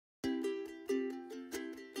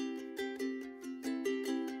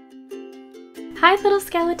Hi little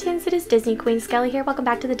skeletons, it is Disney Queen Skelly here. Welcome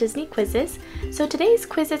back to the Disney quizzes. So today's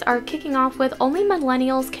quizzes are kicking off with only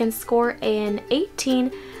millennials can score an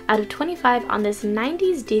 18 out of 25 on this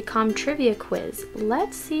 90s DCOM trivia quiz.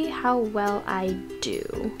 Let's see how well I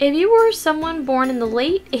do. If you were someone born in the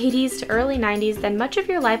late 80s to early 90s, then much of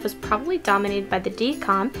your life was probably dominated by the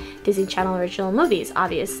DCOM, Disney Channel original movies,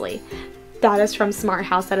 obviously. That is from Smart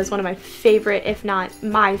House. That is one of my favorite, if not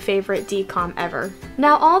my favorite DCOM ever.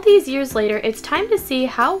 Now, all these years later, it's time to see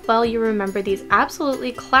how well you remember these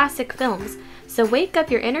absolutely classic films. So wake up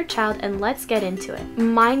your inner child and let's get into it.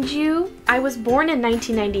 Mind you, I was born in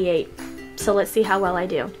 1998, so let's see how well I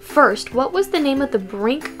do. First, what was the name of the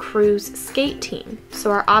Brink Cruise skate team? So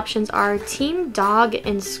our options are Team Dog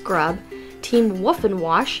and Scrub, Team Woof and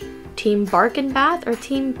Wash, Team Bark and Bath, or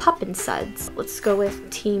Team Pup and Suds? Let's go with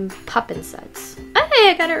Team Pup and Suds. Hey,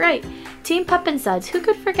 I got it right! Team Pup and Suds. Who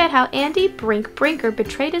could forget how Andy Brinker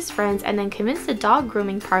betrayed his friends and then convinced a dog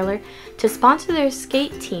grooming parlor to sponsor their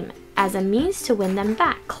skate team as a means to win them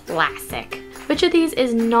back? Classic. Which of these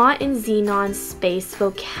is not in Xenon's space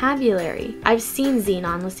vocabulary? I've seen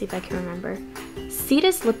Xenon. Let's see if I can remember.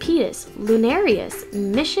 Cetus Lepidus, Lunarius,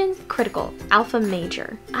 Mission Critical, Alpha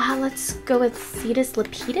Major. Let's go with Cetus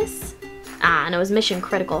Lepidus? No, it was Mission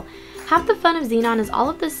Critical. Half the fun of Xenon is all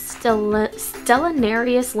of the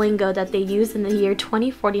Stellanarius lingo that they use in the year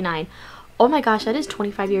 2049. Oh my gosh, that is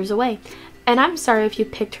 25 years away. And I'm sorry if you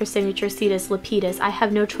picked her signature Cetus Lepidus. I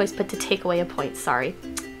have no choice but to take away a point, sorry.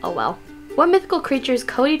 Oh well. What mythical creature is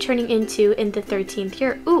Cody turning into in the 13th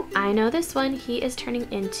year? Ooh, I know this one. He is turning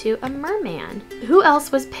into a merman. Who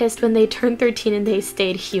else was pissed when they turned 13 and they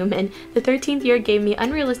stayed human? The 13th year gave me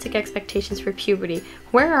unrealistic expectations for puberty.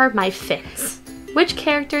 Where are my fins? Which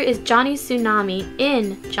character is Johnny Tsunami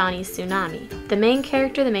in Johnny Tsunami? The main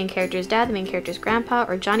character's dad, the main character's grandpa,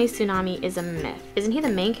 or Johnny Tsunami is a myth? Isn't he the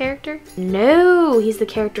main character? No, he's the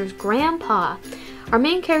character's grandpa. Our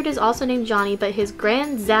main character is also named Johnny, but his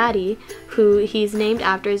granddaddy, who he's named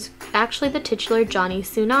after, is actually the titular Johnny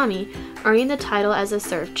Tsunami, earning the title as a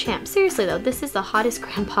surf champ. Seriously though, this is the hottest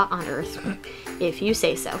grandpa on earth, if you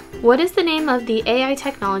say so. What is the name of the AI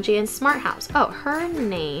technology in Smart House? Oh, her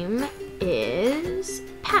name is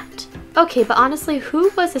Pat. Okay, but honestly,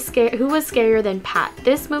 who was scarier than Pat?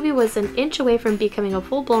 This movie was an inch away from becoming a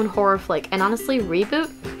full-blown horror flick, and honestly, reboot?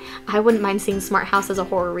 I wouldn't mind seeing Smart House as a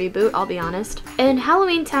horror reboot, I'll be honest. In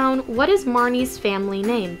Halloween Town, what is Marnie's family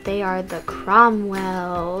name? They are the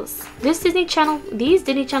Cromwells. These Disney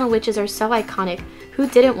Channel witches are so iconic. Who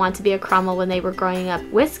didn't want to be a Cromwell when they were growing up?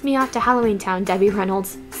 Whisk me off to Halloween Town, Debbie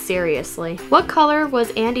Reynolds. Seriously. What color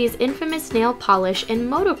was Andy's infamous nail polish in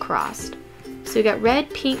Motocrossed? So we got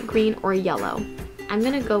red, pink, green, or yellow. I'm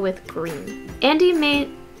gonna go with green. Andy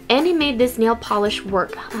made this nail polish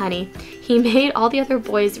work, honey. He made all the other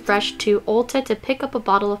boys rush to Ulta to pick up a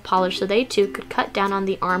bottle of polish so they too could cut down on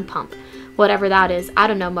the arm pump. Whatever that is. I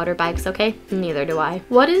don't know motorbikes, okay? Neither do I.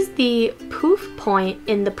 What is the poof point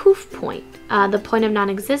in the poof point? The point of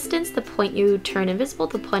non-existence, the point you turn invisible,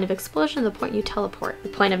 the point of explosion, the point you teleport. The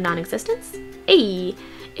point of non-existence? Hey!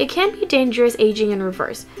 It can be dangerous aging in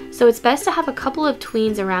reverse, so it's best to have a couple of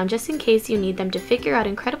tweens around just in case you need them to figure out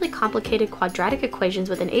incredibly complicated quadratic equations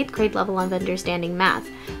with an 8th grade level of understanding math.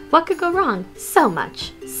 What could go wrong? So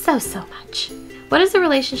much. So much. What is the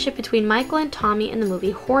relationship between Michael and Tommy in the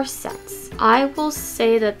movie Horse Sense? I will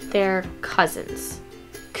say that they're cousins.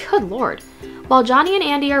 Good lord. While Johnny and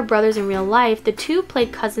Andy are brothers in real life, the two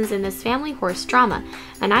played cousins in this family horse drama,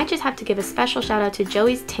 and I just have to give a special shout out to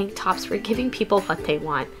Joey's tank tops for giving people what they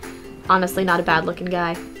want. Honestly, not a bad looking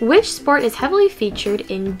guy. Which sport is heavily featured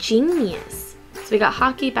in Genius? So we got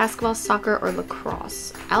hockey, basketball, soccer, or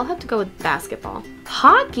lacrosse. I'll have to go with basketball.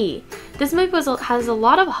 Hockey! This movie has a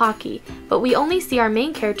lot of hockey, but we only see our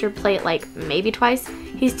main character play it like maybe twice.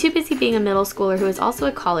 He's too busy being a middle schooler who is also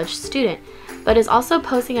a college student, but is also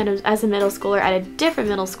posing as a middle schooler at a different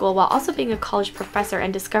middle school while also being a college professor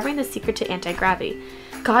and discovering the secret to anti-gravity.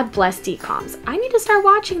 God bless DCOMs. I need to start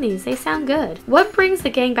watching these, they sound good. What brings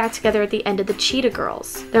the gang back together at the end of the Cheetah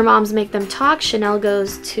Girls? Their moms make them talk, Chanel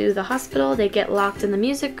goes to the hospital, they get locked in the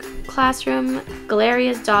music classroom,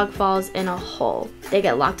 Galeria's dog falls in a hole. They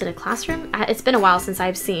get locked in a classroom? It's been a while since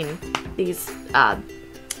I've seen these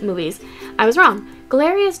movies. I was wrong.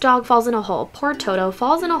 Galeria's dog falls in a hole. Poor Toto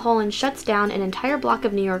falls in a hole and shuts down an entire block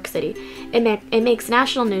of New York City. It makes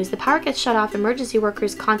national news. The power gets shut off. Emergency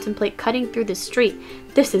workers contemplate cutting through the street.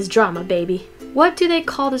 This is drama, baby. What do they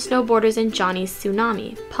call the snowboarders in Johnny's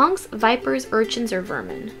Tsunami? Punks, vipers, urchins, or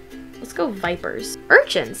vermin? Let's go vipers.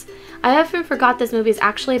 Urchins! I often forgot this movie is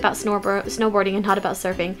actually about snowboarding and not about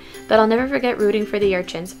surfing, but I'll never forget rooting for the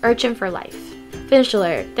urchins. Urchin for life. Finish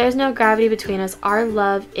alert. There's no gravity between us. Our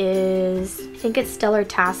love is... I think it's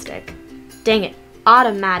stellar-tastic. Dang it.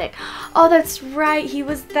 Automatic. Oh, that's right. He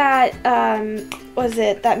was that,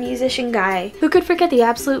 that musician guy. Who could forget the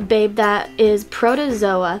absolute babe that is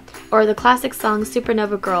Protozoa, or the classic song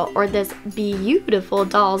Supernova Girl, or this beautiful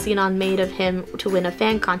doll Xenon made of him to win a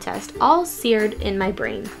fan contest, all seared in my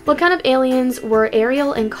brain. What kind of aliens were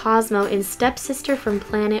Ariel and Cosmo in Stepsister from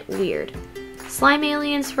Planet Weird? Slime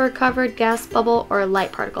aliens, fur-covered, gas bubble, or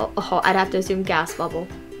light particle? Oh, I'd have to assume gas bubble.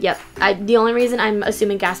 Yep. The only reason I'm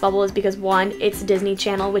assuming gas bubble is because 1, it's Disney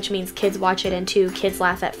Channel, which means kids watch it, and 2, kids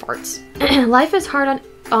laugh at farts. Life is hard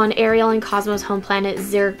on Ariel and Cosmo's home planet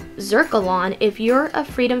Zircalon. If you're a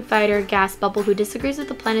freedom fighter gas bubble who disagrees with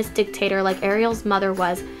the planet's dictator like Ariel's mother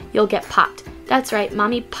was, you'll get popped. That's right,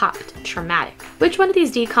 mommy popped. Traumatic. Which one of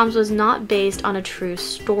these DCOMs was not based on a true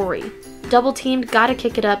story? Double Teamed, Gotta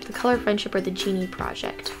Kick It Up, The Color Friendship, or The Genie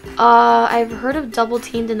Project? I've heard of Double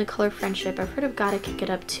Teamed and The Color Friendship. I've heard of Gotta Kick It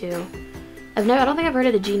Up too. I don't think I've heard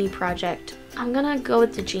of The Genie Project. I'm gonna go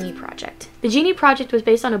with The Genie Project. The Genie Project was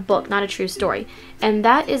based on a book, not a true story, and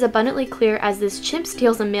that is abundantly clear as this chimp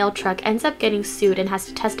steals a mail truck, ends up getting sued, and has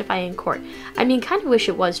to testify in court. I mean, kind of wish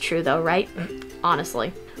it was true though, right?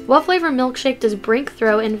 Honestly. What flavor milkshake does Brink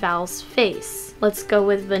throw in Val's face? Let's go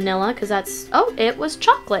with vanilla, because that's... Oh, it was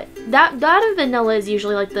chocolate. That and vanilla is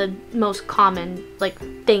usually like the most common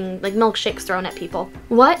thing, like milkshakes thrown at people.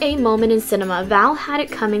 What a moment in cinema. Val had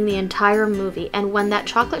it coming the entire movie, and when that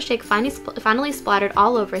chocolate shake finally splattered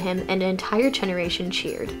all over him, an entire generation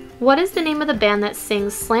cheered. What is the name of the band that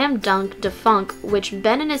sings Slam Dunk Da Funk, which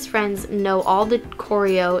Ben and his friends know all the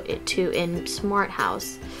choreo to in Smart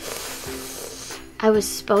House? I was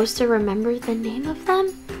supposed to remember the name of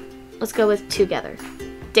them? Let's go with Together.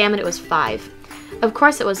 Damn it, it was 5. Of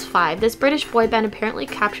course it was 5. This British boy band apparently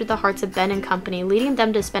captured the hearts of Ben and company, leading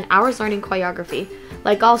them to spend hours learning choreography,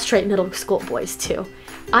 like all straight middle school boys too.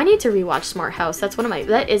 I need to rewatch Smart House.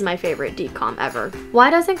 That is my favorite DCOM ever. Why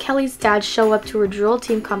doesn't Kelly's dad show up to her drill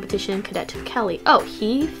team competition in Cadet Kelly? Oh,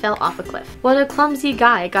 he fell off a cliff. What a clumsy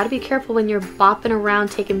guy. Gotta be careful when you're bopping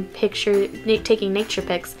around taking nature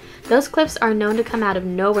pics. Those cliffs are known to come out of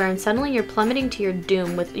nowhere, and suddenly you're plummeting to your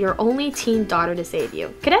doom with your only teen daughter to save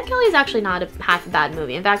you. Cadet Kelly is actually not a half a bad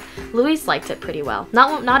movie. In fact, Luis liked it pretty well.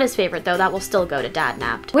 Not his favorite though, that will still go to Dad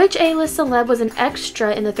Napped. Which A-list celeb was an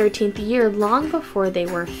extra in the 13th year long before they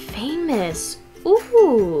were famous?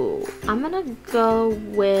 Ooh, I'm gonna go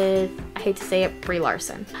with, I hate to say it, Brie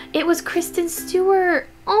Larson. It was Kristen Stewart.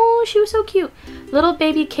 Oh, she was so cute. Little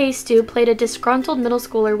baby Kay Stu played a disgruntled middle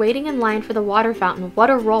schooler waiting in line for the water fountain. What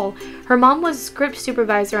a role. Her mom was script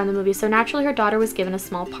supervisor on the movie, so naturally her daughter was given a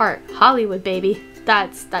small part. Hollywood, baby.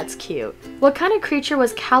 That's cute. What kind of creature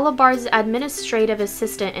was Calabar's administrative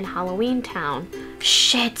assistant in Halloween Town?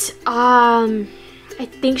 Shit. I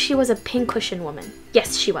think she was a pincushion woman.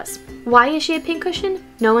 Yes, she was. Why is she a pincushion?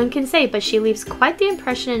 No one can say, but she leaves quite the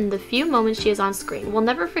impression in the few moments she is on screen. We'll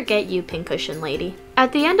never forget you, pincushion lady.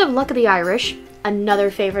 At the end of Luck of the Irish, another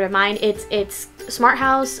favorite of mine, it's Smart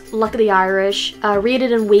House, Luck of the Irish, Read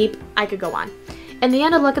It and Weep, I could go on. In the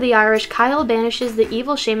end of Luck of the Irish, Kyle banishes the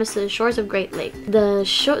evil Seamus to the shores of Great Lake.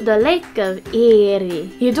 The Lake of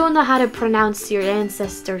Erie. You don't know how to pronounce your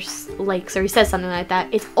ancestors' lakes, or he says something like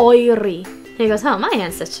that. It's Oiri. And he goes, oh, my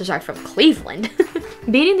ancestors are from Cleveland.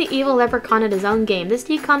 Beating the evil leprechaun at his own game, this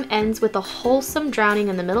DCOM ends with a wholesome drowning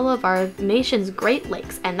in the middle of our nation's Great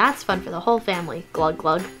Lakes, and that's fun for the whole family. Glug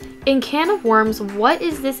glug. In Can of Worms, what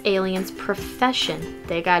is this alien's profession?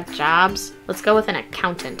 They got jobs? Let's go with an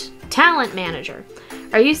accountant. Talent manager.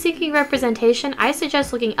 Are you seeking representation? I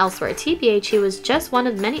suggest looking elsewhere. TBH, he was just one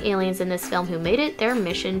of many aliens in this film who made it their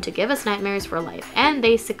mission to give us nightmares for life, and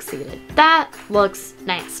they succeeded. That looks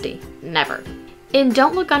nasty. Never. In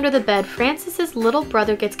Don't Look Under the Bed, Francis's little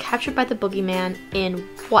brother gets captured by the boogeyman in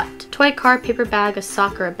what? Toy car, paper bag, a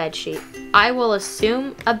sock, or a bedsheet? I will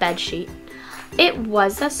assume a bedsheet. It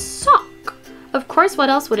was a sock. Of course, what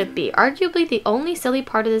else would it be? Arguably the only silly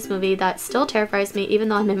part of this movie that still terrifies me even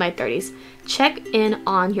though I'm in my 30s. Check in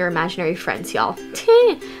on your imaginary friends, y'all.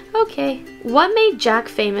 Okay. What made Jack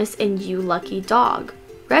famous in You Lucky Dog?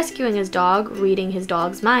 Rescuing his dog, reading his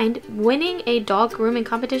dog's mind, winning a dog grooming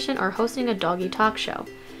competition, or hosting a doggy talk show?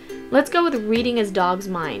 Let's go with reading his dog's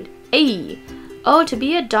mind. Ayy! Oh, to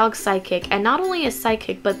be a dog psychic, and not only a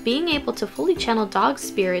psychic, but being able to fully channel dog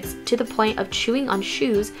spirits to the point of chewing on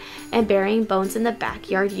shoes and burying bones in the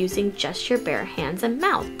backyard using just your bare hands and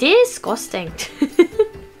mouth. Disgusting.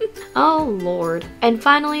 Oh lord. And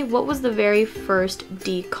finally, what was the very first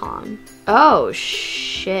DCOM? Oh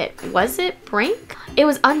shit, was it Brink? It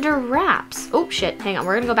was Under Wraps. Oh shit, hang on,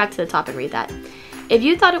 we're gonna go back to the top and read that. If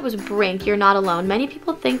you thought it was Brink, you're not alone. Many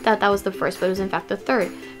people think that that was the first, but it was in fact the third,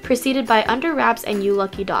 preceded by Under Wraps and You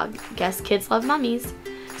Lucky Dog. Guess kids love mummies.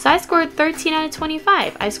 So I scored 13 out of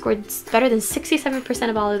 25. I scored better than 67%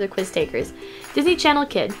 of all other quiz takers. Disney Channel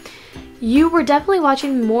kid. We were definitely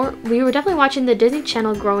watching the Disney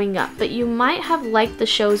Channel growing up, but you might have liked the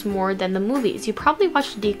shows more than the movies. You probably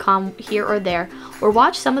watched DCOM here or there, or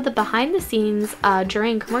watched some of the behind the scenes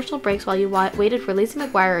during commercial breaks while you waited for Lizzie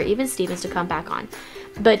McGuire or even Stevens to come back on.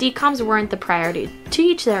 But DCOMs weren't the priority. To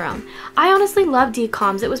each their own. I honestly love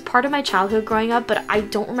DCOMs. It was part of my childhood growing up, but I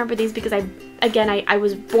don't remember these because I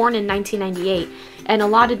was born in 1998, and a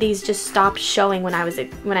lot of these just stopped showing when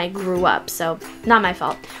I grew up, so not my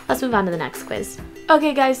fault. Let's move on to the next quiz.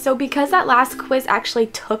 Okay guys, so because that last quiz actually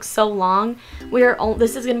took so long,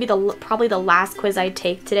 this is going to be probably the last quiz I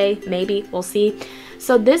take today, maybe, we'll see.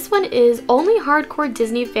 So this one is only hardcore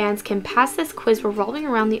Disney fans can pass this quiz revolving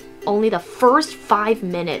around only the first 5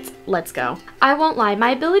 minutes. Let's go. I won't lie, my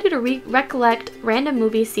ability to recollect random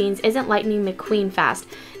movie scenes isn't Lightning McQueen fast.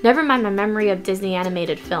 Never mind my memory of Disney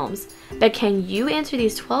animated films. But can you answer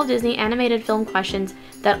these 12 Disney animated film questions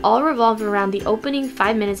that all revolve around the opening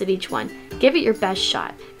 5 minutes of each one? Give it your best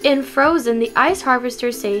shot. In Frozen, the ice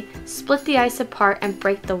harvesters say, split the ice apart and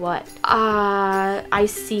break the what? I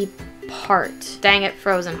see part. Dang it,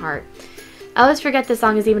 Frozen heart. I always forget this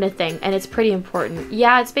song is even a thing, and it's pretty important.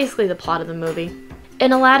 Yeah, it's basically the plot of the movie.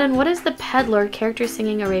 In Aladdin, what is the peddler character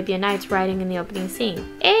singing Arabian Nights riding in the opening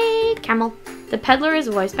scene? A camel. The peddler is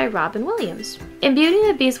voiced by Robin Williams. In Beauty and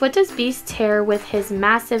the Beast, what does Beast tear with his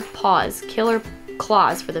massive paws, killer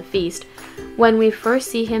claws for the feast, when we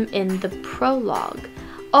first see him in the prologue?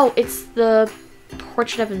 Oh, it's the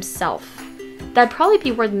portrait of himself. That'd probably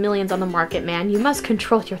be worth millions on the market, man. You must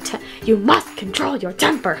control your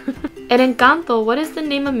temper. In Encanto, what is the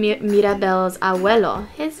name of Mirabel's abuelo?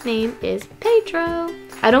 His name is Pedro.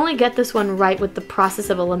 I'd only get this one right with the process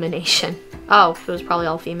of elimination. Oh, it was probably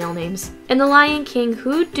all female names. In The Lion King,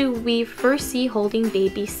 who do we first see holding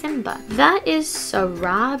baby Simba? That is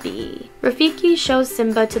Sarabi. Rafiki shows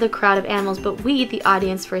Simba to the crowd of animals, but we, the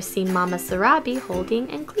audience, first see Mama Sarabi holding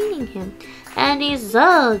and cleaning him. And he's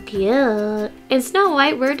so cute. In Snow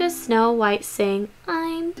White, where does Snow White sing,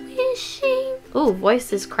 I'm wishing? Ooh,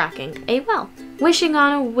 voice is cracking. A well. Wishing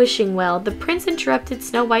on a wishing well, the prince interrupted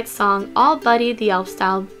Snow White's song, all Buddy the elf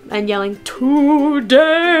style, and yelling,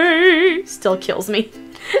 today, still kills me.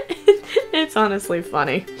 It's honestly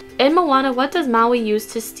funny. In Moana, what does Maui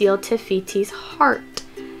use to steal Te-Fiti's heart?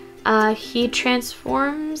 He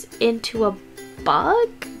transforms into a bug?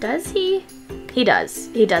 Does he? He does.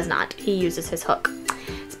 He does not. He uses his hook.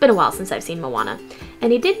 It's been a while since I've seen Moana.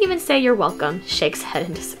 And he didn't even say you're welcome. Shakes head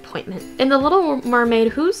in disappointment. In The Little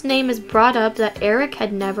Mermaid, whose name is brought up that Eric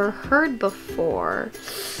had never heard before?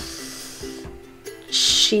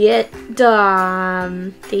 Shit.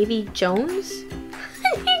 Davy Jones?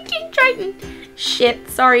 King Triton. Shit.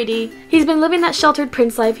 Sorry, D. He's been living that sheltered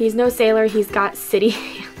prince life. He's no sailor. He's got city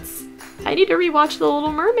hands. I need to rewatch The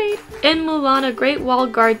Little Mermaid. In Mulan, a great wall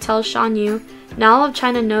guard tells Shan Yu, now all of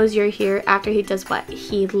China knows you're here, after he does what?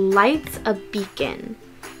 He lights a beacon.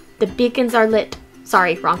 The beacons are lit.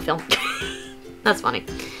 Sorry, wrong film. That's funny.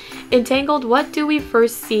 In Tangled, what do we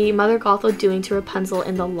first see Mother Gothel doing to Rapunzel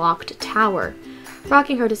in the locked tower?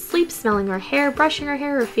 Rocking her to sleep, smelling her hair, brushing her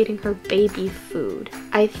hair, or feeding her baby food?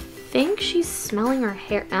 I think she's smelling her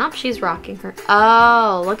hair. Nope, she's rocking her.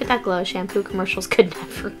 Oh, look at that glow. Shampoo commercials could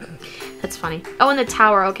never. That's funny. Oh, in the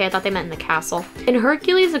tower. Okay, I thought they meant in the castle. In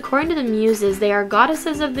Hercules, according to the muses, they are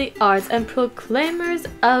goddesses of the arts and proclaimers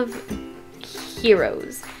of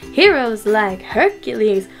heroes. Heroes like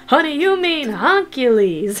Hercules. Honey, you mean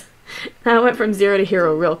Honcules. That went from 0 to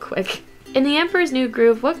hero real quick. In The Emperor's New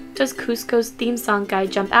Groove, what does Cusco's theme song guy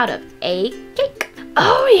jump out of? A cake.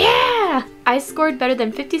 Oh yeah! I scored better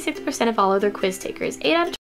than 56% of all other quiz takers. 8 out of